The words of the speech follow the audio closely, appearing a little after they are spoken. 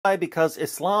because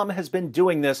Islam has been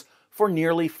doing this for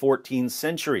nearly 14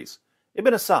 centuries.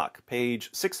 Ibn Ishaq, page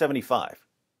 675.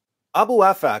 Abu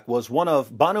Afak was one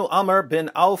of Banu Amr bin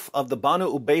Auf of the Banu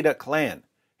Ubaidah clan.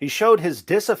 He showed his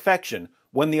disaffection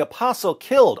when the apostle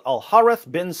killed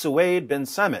Al-Harith bin Suwaid bin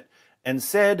Samit and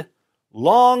said,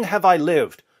 "Long have I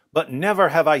lived, but never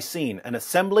have I seen an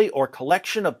assembly or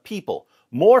collection of people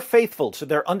more faithful to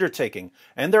their undertaking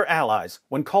and their allies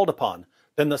when called upon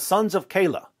than the sons of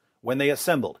Kayla when they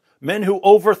assembled, men who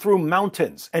overthrew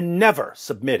mountains and never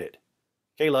submitted."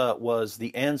 Kayla was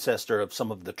the ancestor of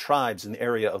some of the tribes in the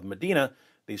area of Medina.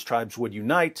 These tribes would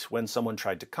unite when someone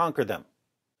tried to conquer them.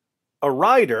 A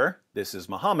rider, this is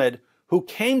Muhammad, who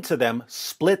came to them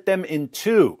split them in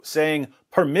two, saying,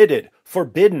 "Permitted,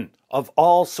 forbidden, of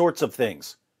all sorts of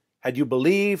things. Had you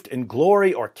believed in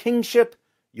glory or kingship,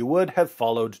 you would have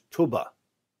followed Tuba."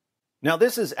 Now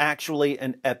this is actually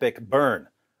an epic burn.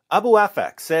 Abu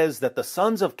Afak says that the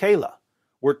sons of Kayla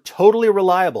were totally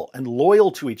reliable and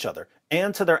loyal to each other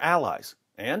and to their allies,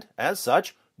 and as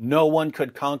such, no one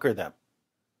could conquer them.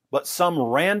 But some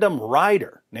random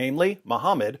rider, namely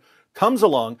Muhammad, comes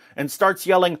along and starts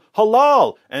yelling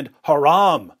halal and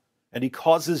haram, and he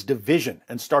causes division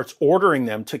and starts ordering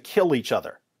them to kill each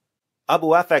other. Abu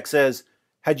Afak says,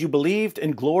 "Had you believed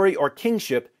in glory or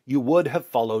kingship, you would have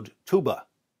followed Tuba."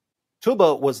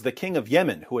 Tuba was the king of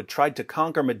Yemen who had tried to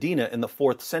conquer Medina in the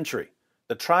 4th century.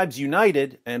 The tribes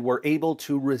united and were able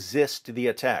to resist the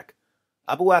attack.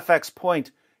 Abu Afak's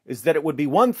point is that it would be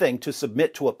one thing to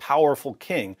submit to a powerful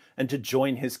king and to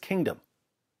join his kingdom.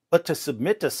 But to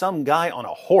submit to some guy on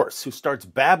a horse who starts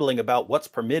babbling about what's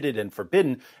permitted and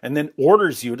forbidden and then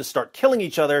orders you to start killing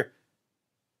each other,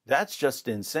 that's just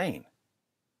insane.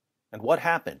 And what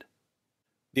happened?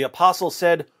 The apostle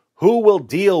said, "Who will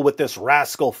deal with this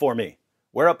rascal for me?"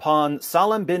 Whereupon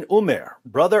Salam bin Umair,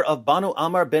 brother of Banu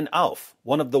Amr bin Auf,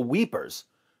 one of the weepers,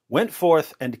 went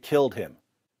forth and killed him.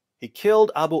 He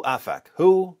killed Abu Afak,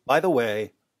 who, by the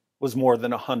way, was more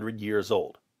than 100 years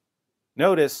old.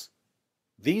 Notice,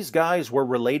 these guys were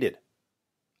related.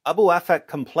 Abu Afak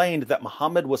complained that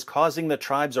Muhammad was causing the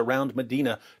tribes around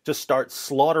Medina to start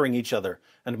slaughtering each other,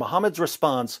 and Muhammad's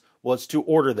response was to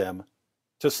order them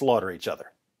to slaughter each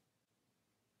other.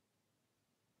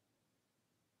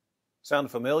 Sound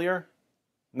familiar?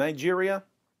 Nigeria?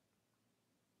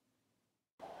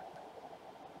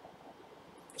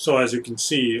 So as you can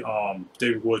see,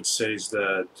 David Wood says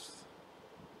that,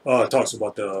 talks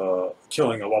about the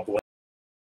killing of Abu Afak,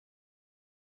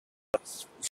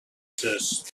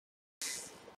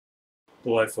 The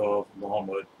Life of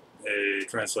Muhammad, a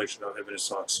translation of Ibn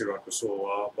Ishaq, Sirat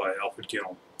Rasulullah by Alfred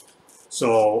Gilm.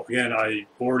 So again, I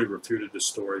already refuted this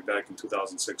story back in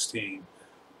 2016,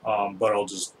 but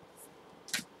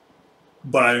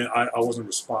I wasn't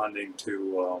responding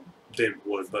to David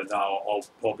Wood, but now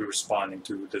I'll be responding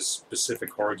to this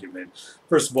specific argument.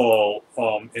 First of all,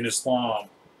 in Islam,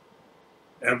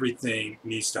 everything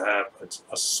needs to have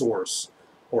a source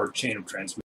or a chain of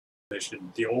transmission.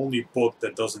 The only book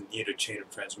that doesn't need a chain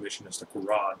of transmission is the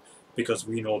Quran, because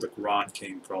we know the Quran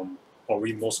came from, or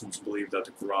we Muslims believe that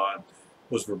the Quran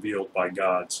was revealed by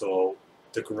God. So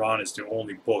the Quran is the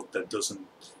only book that doesn't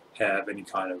have any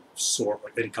kind of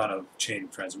any kind of chain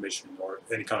of transmission or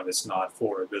any kind of Isnad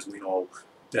for it, because we know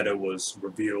that it was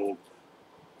revealed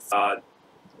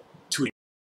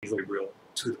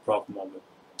to the Prophet Muhammad,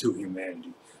 to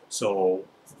humanity. So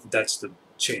that's the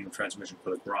chain of transmission for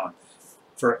the Quran.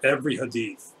 For every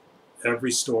hadith,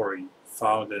 every story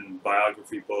found in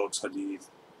biography books, hadith,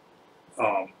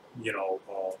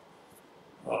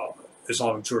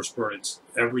 Islamic jurisprudence,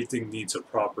 everything needs a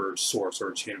proper source or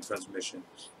a chain of transmission.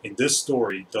 And this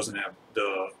story doesn't have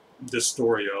this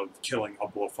story of killing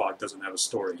Abu Afak doesn't have a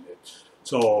story in it.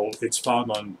 So it's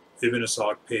found on Ibn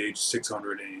Ishaq, page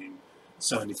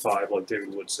 675, like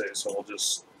David would say. So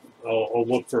I'll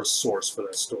look for a source for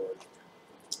that story.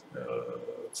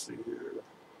 Let's see here.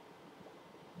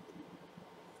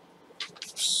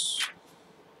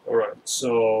 All right.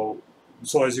 So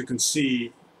as you can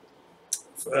see.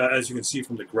 As you can see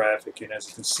from the graphic, and as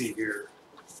you can see here,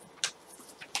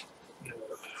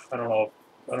 I don't know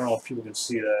if people can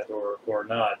see that or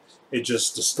not. The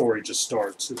story just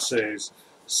starts. It says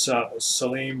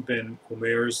Salim bin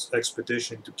Umair's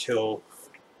expedition to kill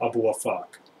Abu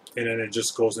Afak, and then it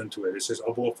just goes into it. It says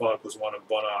Abu Afak was one of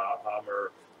Banu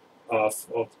Amr of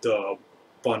the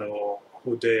Banu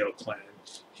Ubaidah clan.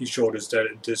 He showed his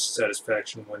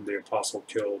dissatisfaction when the apostle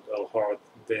killed Al-Harith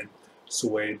bin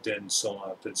Suwaid and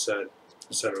Salat, etc.,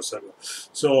 etc.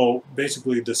 So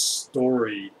basically, the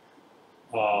story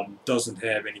doesn't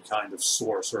have any kind of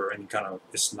source or any kind of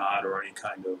isnad or any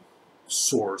kind of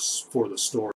source for the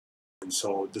story.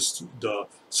 So the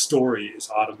story is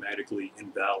automatically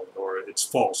invalid, or it's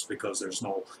false, because there's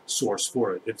no source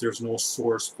for it. If there's no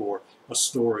source for a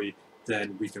story,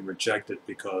 then we can reject it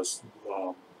because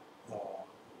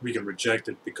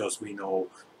we know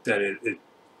that it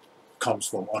comes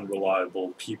from unreliable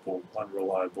people,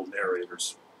 unreliable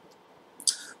narrators.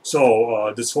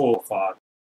 So this whole thought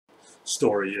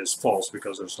story is false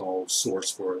because there's no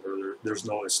source for it, or there's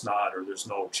no Isnad, or there's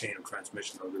no chain of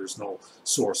transmission, or there's no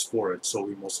source for it. So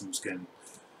we Muslims can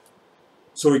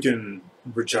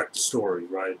reject the story,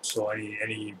 right? So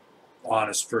any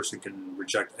honest person can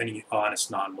reject, any honest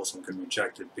non-Muslim can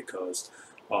reject it because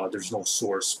there's no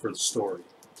source for the story.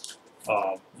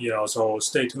 So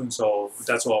stay tuned. So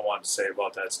that's all I wanted to say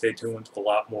about that. Stay tuned. A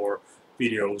lot more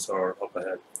videos are up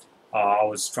ahead. I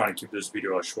was trying to keep this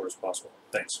video as short as possible.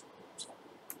 Thanks.